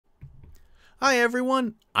Hi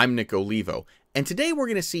everyone, I'm Nick Olivo, and today we're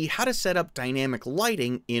going to see how to set up dynamic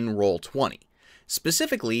lighting in Roll20.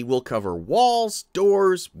 Specifically, we'll cover walls,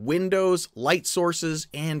 doors, windows, light sources,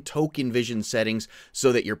 and token vision settings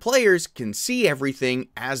so that your players can see everything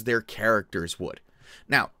as their characters would.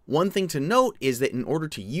 Now, one thing to note is that in order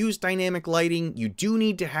to use dynamic lighting, you do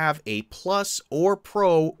need to have a Plus or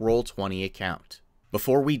Pro Roll20 account.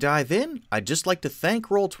 Before we dive in, I'd just like to thank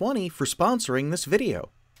Roll20 for sponsoring this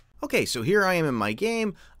video. Okay, so here I am in my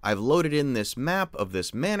game. I've loaded in this map of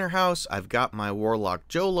this manor house. I've got my warlock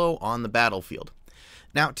Jolo on the battlefield.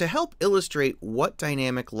 Now, to help illustrate what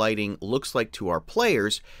dynamic lighting looks like to our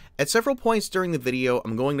players, at several points during the video,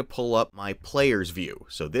 I'm going to pull up my player's view.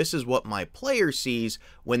 So this is what my player sees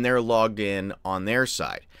when they're logged in on their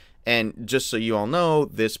side. And just so you all know,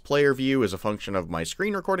 this player view is a function of my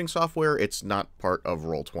screen recording software. It's not part of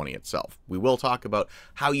Roll20 itself. We will talk about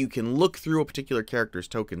how you can look through a particular character's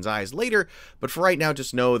token's eyes later, but for right now,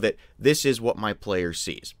 just know that this is what my player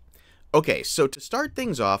sees. Okay, so to start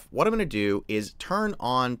things off, what I'm going to do is turn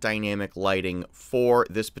on dynamic lighting for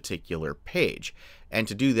this particular page. And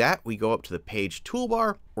to do that, we go up to the page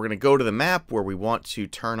toolbar. We're going to go to the map where we want to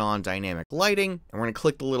turn on dynamic lighting. And we're going to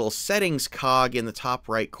click the little settings cog in the top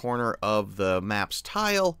right corner of the map's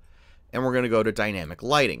tile. And we're going to go to dynamic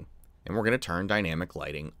lighting. And we're going to turn dynamic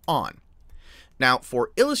lighting on. Now,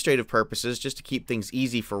 for illustrative purposes, just to keep things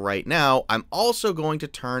easy for right now, I'm also going to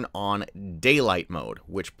turn on daylight mode,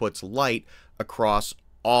 which puts light across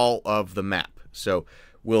all of the map. So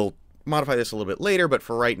we'll modify this a little bit later, but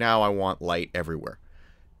for right now, I want light everywhere.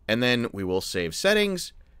 And then we will save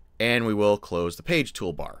settings, and we will close the page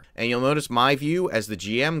toolbar. And you'll notice my view as the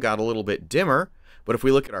GM got a little bit dimmer, but if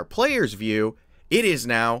we look at our player's view, it is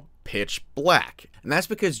now pitch black. And that's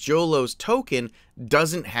because Jolo's token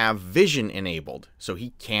doesn't have vision enabled, so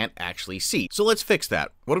he can't actually see. So let's fix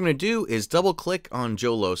that. What I'm going to do is double click on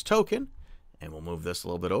Jolo's token, and we'll move this a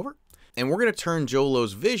little bit over. And we're going to turn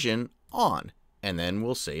Jolo's vision on, and then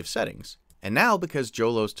we'll save settings. And now, because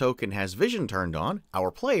Jolo's token has vision turned on,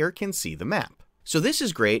 our player can see the map. So this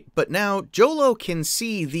is great, but now Jolo can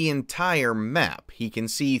see the entire map. He can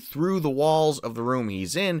see through the walls of the room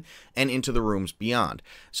he's in and into the rooms beyond.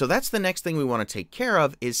 So that's the next thing we want to take care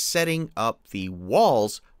of, is setting up the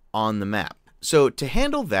walls on the map. So to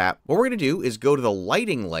handle that, what we're going to do is go to the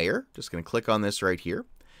lighting layer. Just going to click on this right here.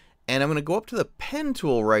 And I'm going to go up to the pen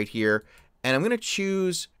tool right here, and I'm going to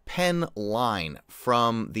choose pen line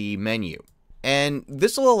from the menu. And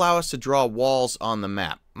this will allow us to draw walls on the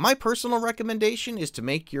map. My personal recommendation is to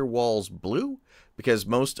make your walls blue, because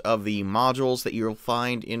most of the modules that you'll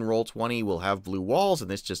find in Roll20 will have blue walls,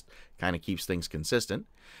 and this just kind of keeps things consistent.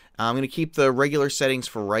 I'm going to keep the regular settings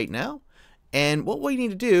for right now. And what we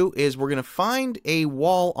need to do is we're going to find a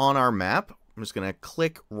wall on our map. I'm just going to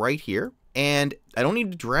click right here. And I don't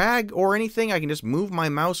need to drag or anything. I can just move my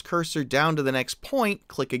mouse cursor down to the next point,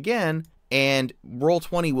 click again, and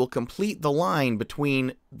Roll20 will complete the line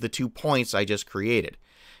between the 2 points I just created.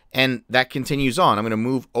 And that continues on. I'm going to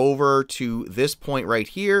move over to this point right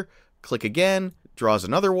here, click again, draws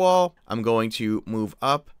another wall. I'm going to move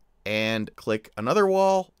up and click another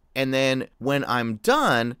wall. And then when I'm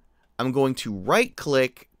done, I'm going to right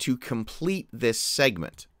click to complete this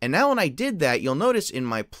segment. And now when I did that, you'll notice in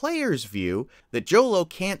my player's view that Jolo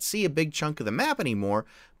can't see a big chunk of the map anymore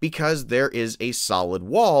because there is a solid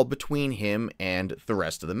wall between him and the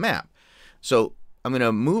rest of the map. So I'm going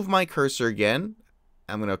to move my cursor again.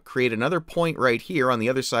 I'm going to create another point right here on the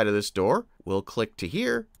other side of this door. We'll click to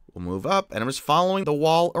here. We'll move up, and I'm just following the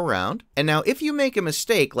wall around. And now if you make a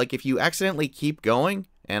mistake, like if you accidentally keep going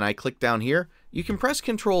and I click down here, you can press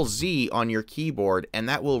Ctrl Z on your keyboard, and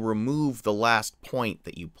that will remove the last point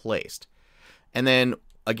that you placed. And then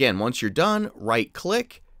again, once you're done, right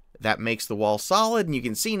click. That makes the wall solid, and you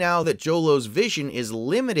can see now that Jolo's vision is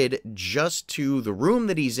limited just to the room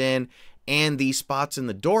that he's in and the spots in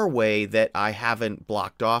the doorway that I haven't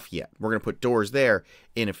blocked off yet. We're going to put doors there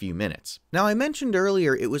in a few minutes. Now, I mentioned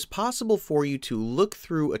earlier it was possible for you to look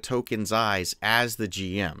through a token's eyes as the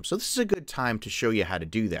GM, so this is a good time to show you how to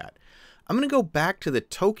do that. I'm going to go back to the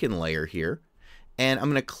token layer here, and I'm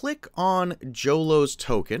going to click on Jolo's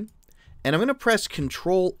token, and I'm going to press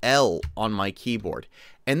Ctrl L on my keyboard.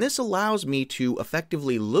 And this allows me to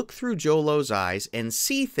effectively look through Jolo's eyes and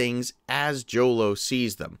see things as Jolo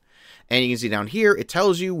sees them. And you can see down here, it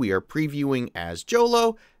tells you we are previewing as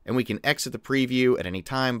Jolo, and we can exit the preview at any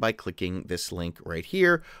time by clicking this link right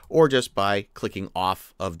here, or just by clicking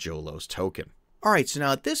off of Jolo's token. All right, so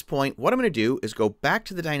now at this point, what I'm going to do is go back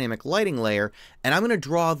to the dynamic lighting layer, and I'm going to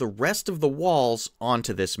draw the rest of the walls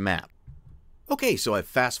onto this map. Okay, so I've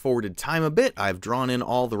fast forwarded time a bit, I've drawn in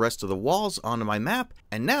all the rest of the walls onto my map,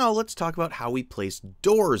 and now let's talk about how we place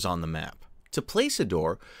doors on the map. To place a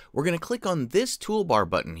door, we're going to click on this toolbar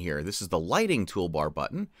button here. This is the lighting toolbar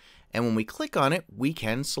button, and when we click on it, we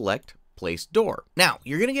can select Place Door. Now,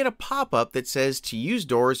 you're going to get a pop-up that says to use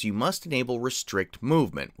doors, you must enable restrict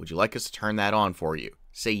movement. Would you like us to turn that on for you?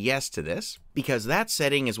 Say yes to this, because that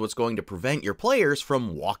setting is what's going to prevent your players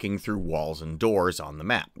from walking through walls and doors on the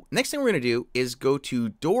map. Next thing we're going to do is go to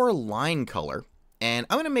Door Line Color, and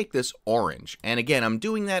I'm going to make this orange. And again, I'm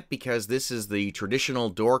doing that because this is the traditional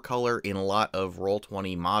door color in a lot of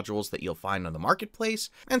Roll20 modules that you'll find on the marketplace,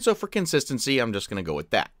 and so for consistency, I'm just going to go with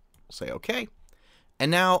that. We'll say OK.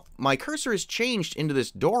 And now my cursor is changed into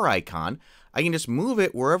this door icon. I can just move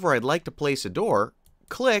it wherever I'd like to place a door,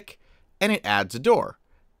 click, and it adds a door.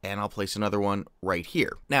 And I'll place another one right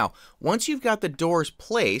here. Now, once you've got the doors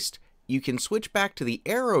placed, you can switch back to the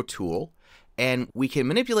arrow tool, and we can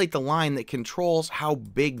manipulate the line that controls how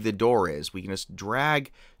big the door is. We can just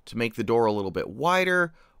drag to make the door a little bit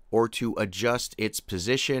wider or to adjust its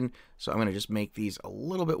position. So I'm going to just make these a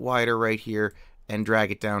little bit wider right here and drag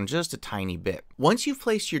it down just a tiny bit. Once you've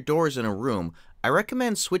placed your doors in a room, I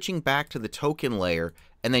recommend switching back to the token layer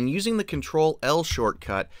and then using the Control-L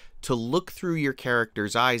shortcut to look through your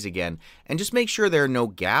character's eyes again, and just make sure there are no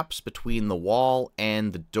gaps between the wall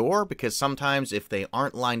and the door, because sometimes if they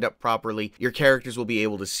aren't lined up properly, your characters will be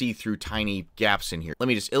able to see through tiny gaps in here. Let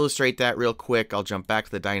me just illustrate that real quick. I'll jump back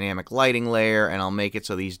to the dynamic lighting layer and I'll make it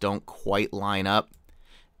so these don't quite line up.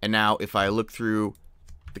 And now if I look through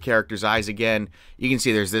the character's eyes again, you can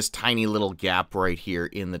see there's this tiny little gap right here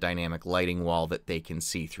in the dynamic lighting wall that they can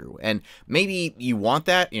see through. And maybe you want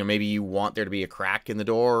that, maybe you want there to be a crack in the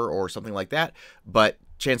door or something like that, but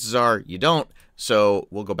chances are you don't. So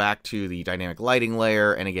we'll go back to the dynamic lighting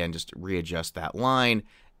layer and again, just readjust that line,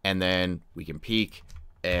 and then we can peek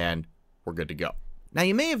and we're good to go. Now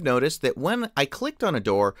you may have noticed that when I clicked on a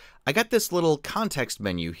door, I got this little context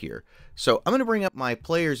menu here. So I'm going to bring up my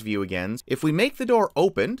player's view again. If we make the door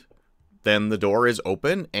opened, then the door is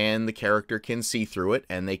open and the character can see through it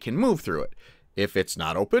and they can move through it. If it's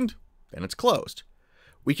not opened, then it's closed.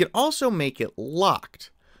 We can also make it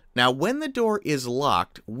locked. Now when the door is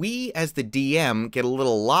locked, we as the DM get a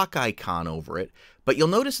little lock icon over it, but you'll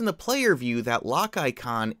notice in the player view that lock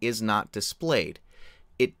icon is not displayed.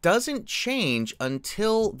 It doesn't change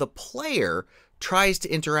until the player tries to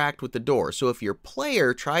interact with the door. So if your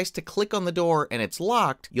player tries to click on the door and it's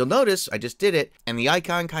locked, you'll notice I just did it and the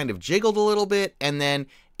icon kind of jiggled a little bit and then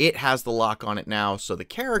it has the lock on it now, so the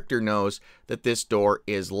character knows that this door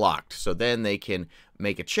is locked. So then they can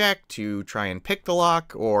make a check to try and pick the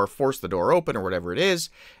lock or force the door open or whatever it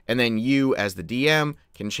is, and then you as the DM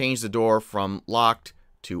can change the door from locked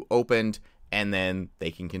to opened, and then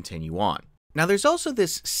they can continue on. Now there's also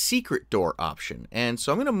this secret door option, and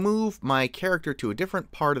so I'm going to move my character to a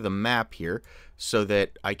different part of the map here so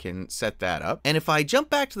that I can set that up. And if I jump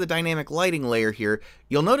back to the dynamic lighting layer here,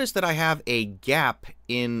 you'll notice that I have a gap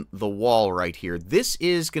in the wall right here. This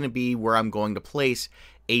is going to be where I'm going to place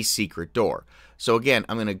a secret door. So again,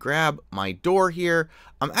 I'm going to grab my door here.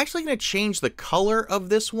 I'm actually going to change the color of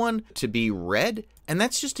this one to be red, and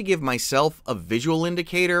that's just to give myself a visual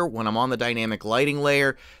indicator when I'm on the dynamic lighting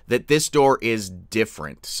layer that this door is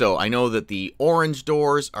different. So I know that the orange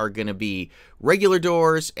doors are going to be regular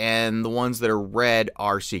doors and the ones that are red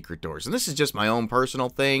are secret doors. And this is just my own personal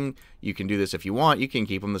thing. You can do this if you want. You can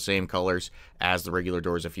keep them the same colors as the regular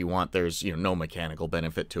doors if you want. There's, no mechanical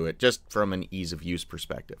benefit to it, just from an ease of use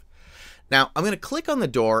perspective. Now, I'm going to click on the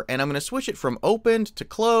door, and I'm going to switch it from opened to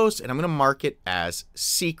closed, and I'm going to mark it as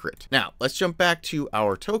secret. Now, let's jump back to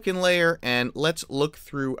our token layer, and let's look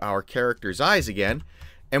through our character's eyes again.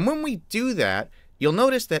 And when we do that, you'll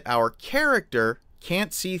notice that our character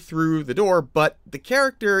can't see through the door, but the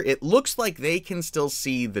character, it looks like they can still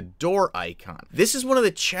see the door icon. This is one of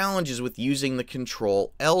the challenges with using the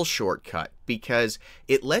Control-L shortcut, because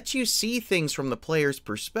it lets you see things from the player's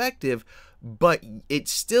perspective, but it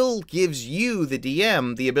still gives you, the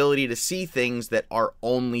DM, the ability to see things that are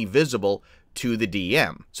only visible to the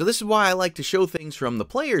DM. So this is why I like to show things from the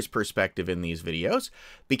player's perspective in these videos,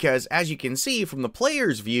 because as you can see from the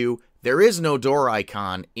player's view, there is no door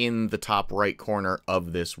icon in the top right corner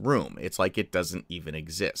of this room. It's like it doesn't even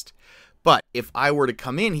exist. But if I were to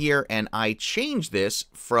come in here and I change this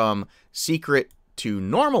from secret to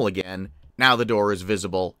normal again, now the door is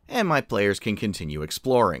visible and my players can continue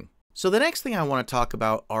exploring. So the next thing I want to talk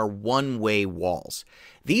about are one-way walls.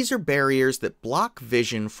 These are barriers that block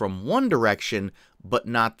vision from one direction, but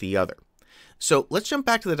not the other. So let's jump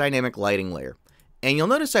back to the dynamic lighting layer. And you'll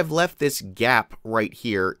notice I've left this gap right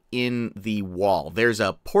here in the wall. There's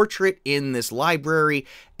a portrait in this library,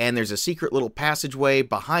 and there's a secret little passageway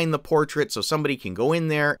behind the portrait, so somebody can go in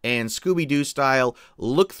there and Scooby-Doo style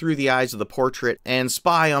look through the eyes of the portrait and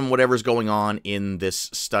spy on whatever's going on in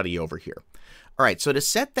this study over here. All right, so to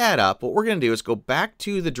set that up, what we're going to do is go back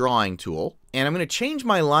to the drawing tool, and I'm going to change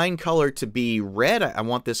my line color to be red. I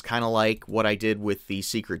want this kind of like what I did with the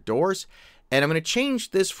secret doors. And I'm going to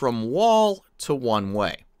change this from wall to one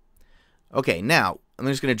way. Okay, now I'm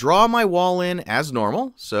just going to draw my wall in as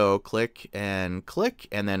normal. So click, and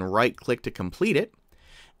then right click to complete it.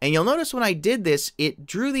 And you'll notice when I did this, it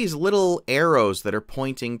drew these little arrows that are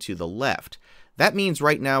pointing to the left. That means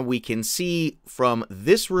right now we can see from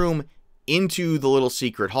this room into the little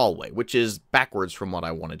secret hallway, which is backwards from what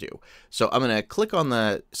I want to do. So I'm going to click on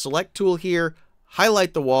the select tool here,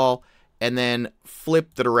 highlight the wall, and then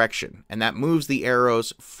flip the direction. And that moves the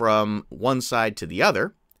arrows from one side to the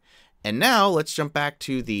other. And now let's jump back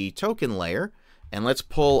to the token layer, and let's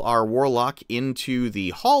pull our warlock into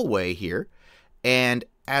the hallway here. And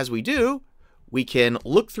as we do, we can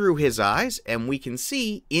look through his eyes and we can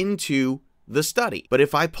see into the study. But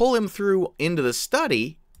if I pull him through into the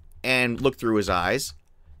study and look through his eyes,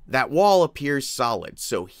 that wall appears solid.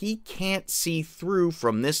 So he can't see through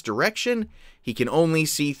from this direction. He can only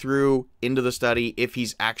see through into the study if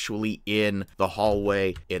he's actually in the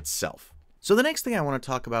hallway itself. So the next thing I want to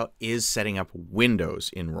talk about is setting up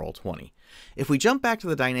windows in Roll20. If we jump back to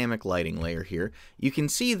the dynamic lighting layer here, you can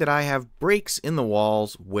see that I have breaks in the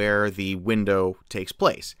walls where the window takes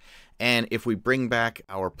place. And if we bring back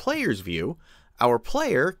our player's view, our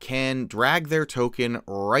player can drag their token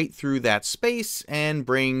right through that space and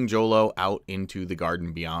bring Jolo out into the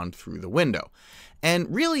garden beyond through the window.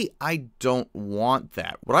 And really, I don't want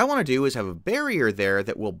that. What I want to do is have a barrier there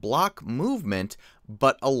that will block movement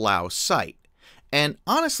but allow sight. And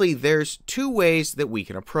honestly, there's two ways that we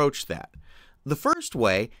can approach that. The first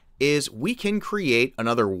way is we can create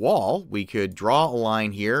another wall. We could draw a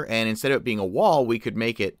line here, and instead of it being a wall, we could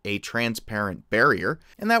make it a transparent barrier.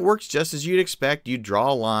 And that works just as you'd expect. You'd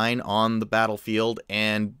draw a line on the battlefield,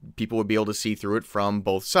 and people would be able to see through it from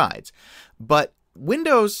both sides. But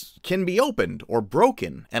windows can be opened or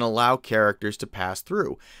broken and allow characters to pass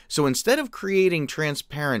through. So instead of creating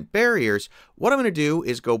transparent barriers, what I'm going to do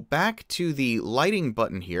is go back to the lighting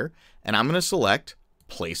button here, and I'm going to select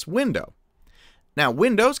Place Window. Now,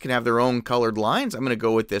 windows can have their own colored lines. I'm going to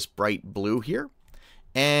go with this bright blue here.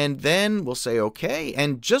 And then we'll say OK.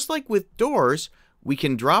 And just like with doors, we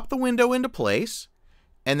can drop the window into place.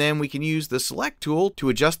 And then we can use the select tool to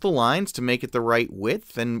adjust the lines to make it the right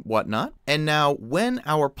width and whatnot. And now when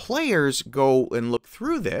our players go and look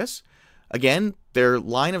through this, again, their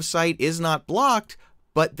line of sight is not blocked,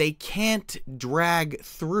 but they can't drag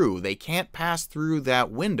through. They can't pass through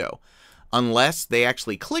that window unless they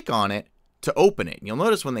actually click on it to open it. And you'll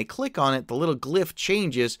notice when they click on it, the little glyph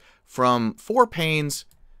changes from 4 panes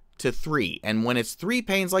to 3. And when it's 3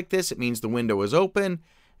 panes like this, it means the window is open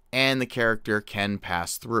and the character can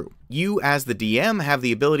pass through. You, as the DM, have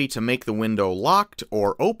the ability to make the window locked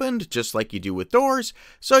or opened, just like you do with doors.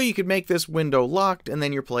 So you could make this window locked, and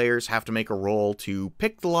then your players have to make a roll to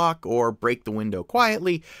pick the lock or break the window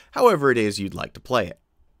quietly, however it is you'd like to play it.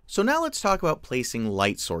 So now let's talk about placing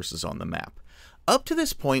light sources on the map. Up to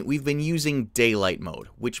this point, we've been using daylight mode,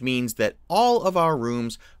 which means that all of our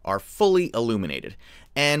rooms are fully illuminated.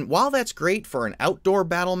 And while that's great for an outdoor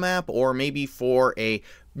battle map, or maybe for a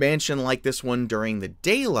mansion like this one during the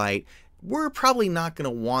daylight, we're probably not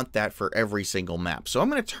going to want that for every single map. So I'm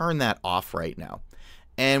going to turn that off right now.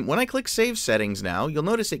 And when I click Save Settings now, you'll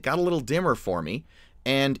notice it got a little dimmer for me.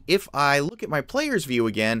 And if I look at my player's view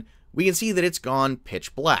again, we can see that it's gone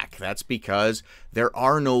pitch black. That's because there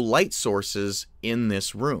are no light sources in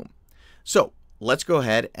this room. So let's go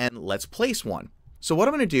ahead and let's place one. So what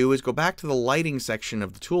I'm going to do is go back to the lighting section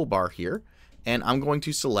of the toolbar here, and I'm going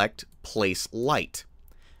to select Place Light.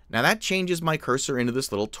 Now that changes my cursor into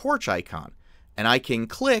this little torch icon, and I can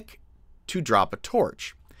click to drop a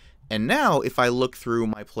torch. And now if I look through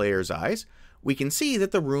my player's eyes, we can see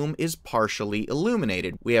that the room is partially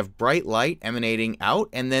illuminated. We have bright light emanating out,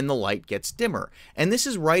 and then the light gets dimmer. And this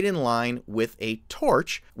is right in line with a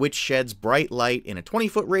torch, which sheds bright light in a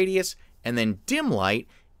 20-foot radius, and then dim light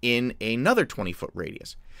in another 20-foot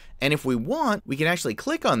radius. And if we want, we can actually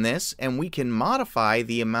click on this, and we can modify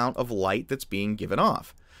the amount of light that's being given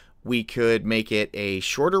off. We could make it a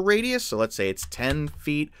shorter radius, so let's say it's 10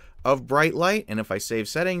 feet of bright light, and if I save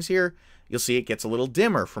settings here, you'll see it gets a little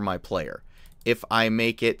dimmer for my player. If I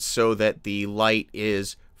make it so that the light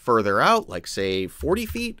is further out, like say 40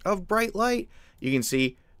 feet of bright light, you can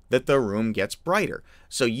see that the room gets brighter.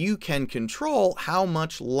 So you can control how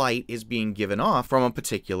much light is being given off from a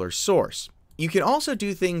particular source. You can also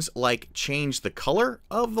do things like change the color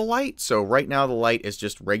of the light. So right now the light is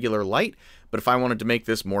just regular light, but if I wanted to make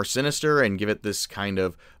this more sinister and give it this kind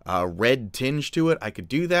of red tinge to it, I could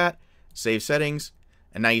do that. Save settings.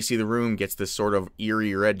 And now you see the room gets this sort of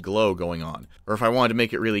eerie red glow going on. Or if I wanted to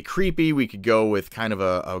make it really creepy, we could go with kind of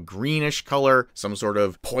a greenish color, some sort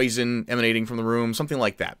of poison emanating from the room, something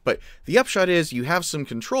like that. But the upshot is you have some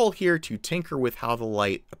control here to tinker with how the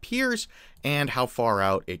light appears and how far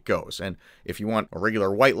out it goes. And if you want a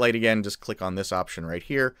regular white light again, just click on this option right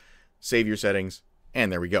here, save your settings,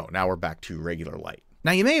 and there we go. Now we're back to regular light.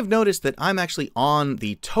 Now you may have noticed that I'm actually on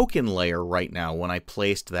the token layer right now when I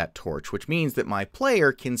placed that torch, which means that my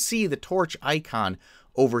player can see the torch icon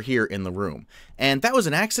over here in the room. And that was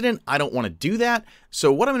an accident. I don't want to do that.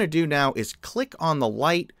 So what I'm going to do now is click on the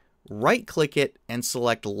light, right click it, and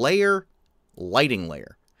select Layer, Lighting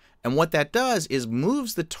Layer. And what that does is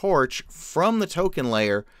moves the torch from the token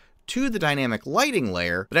layer to the dynamic lighting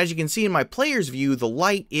layer, but as you can see in my player's view, the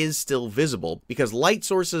light is still visible because light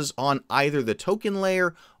sources on either the token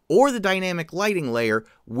layer or the dynamic lighting layer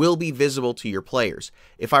will be visible to your players.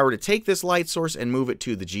 If I were to take this light source and move it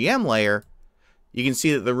to the GM layer, you can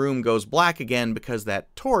see that the room goes black again because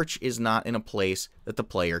that torch is not in a place that the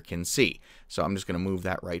player can see. So I'm just going to move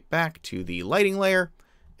that right back to the lighting layer,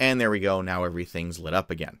 and there we go. Now everything's lit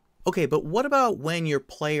up again. Okay, but what about when your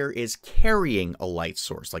player is carrying a light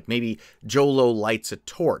source, like maybe Jolo lights a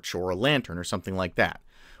torch or a lantern or something like that?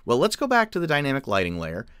 Well, let's go back to the dynamic lighting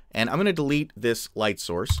layer, and I'm going to delete this light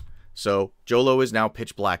source. So Jolo is now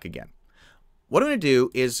pitch black again. What I'm going to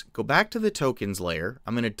do is go back to the tokens layer.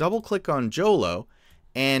 I'm going to double click on Jolo,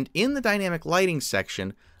 and in the dynamic lighting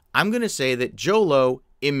section, I'm going to say that Jolo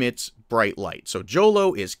emits bright light. So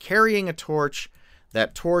Jolo is carrying a torch.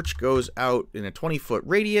 That torch goes out in a 20-foot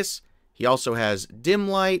radius. He also has dim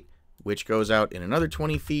light, which goes out in another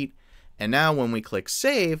 20 feet. And now when we click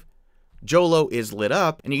save, Jolo is lit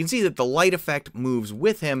up, and you can see that the light effect moves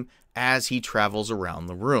with him as he travels around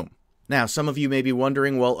the room. Now, some of you may be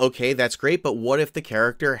wondering, well, okay, that's great, but what if the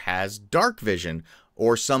character has dark vision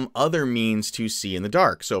or some other means to see in the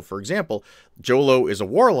dark? So, for example, Jolo is a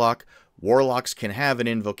warlock. Warlocks can have an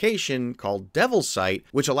invocation called Devil's Sight,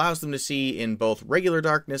 which allows them to see in both regular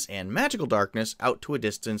darkness and magical darkness out to a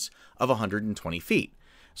distance of 120 feet.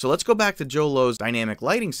 So let's go back to Jolo's dynamic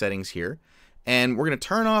lighting settings here, and we're going to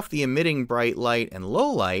turn off the emitting bright light and low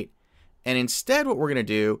light, and instead what we're going to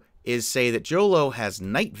do is say that Jolo has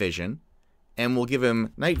night vision, and we'll give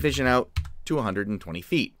him night vision out to 120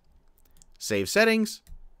 feet. Save settings,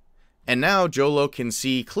 and now Jolo can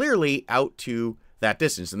see clearly out to that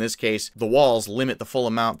distance. In this case, the walls limit the full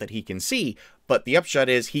amount that he can see, but the upshot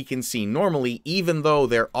is he can see normally even though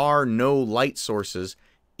there are no light sources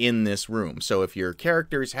in this room. So if your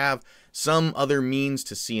characters have some other means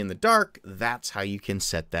to see in the dark, that's how you can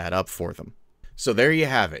set that up for them. So there you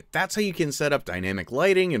have it. That's how you can set up dynamic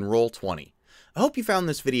lighting in Roll20. I hope you found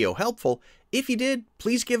this video helpful. If you did,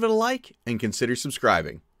 please give it a like and consider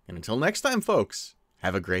subscribing. And until next time, folks,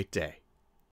 have a great day.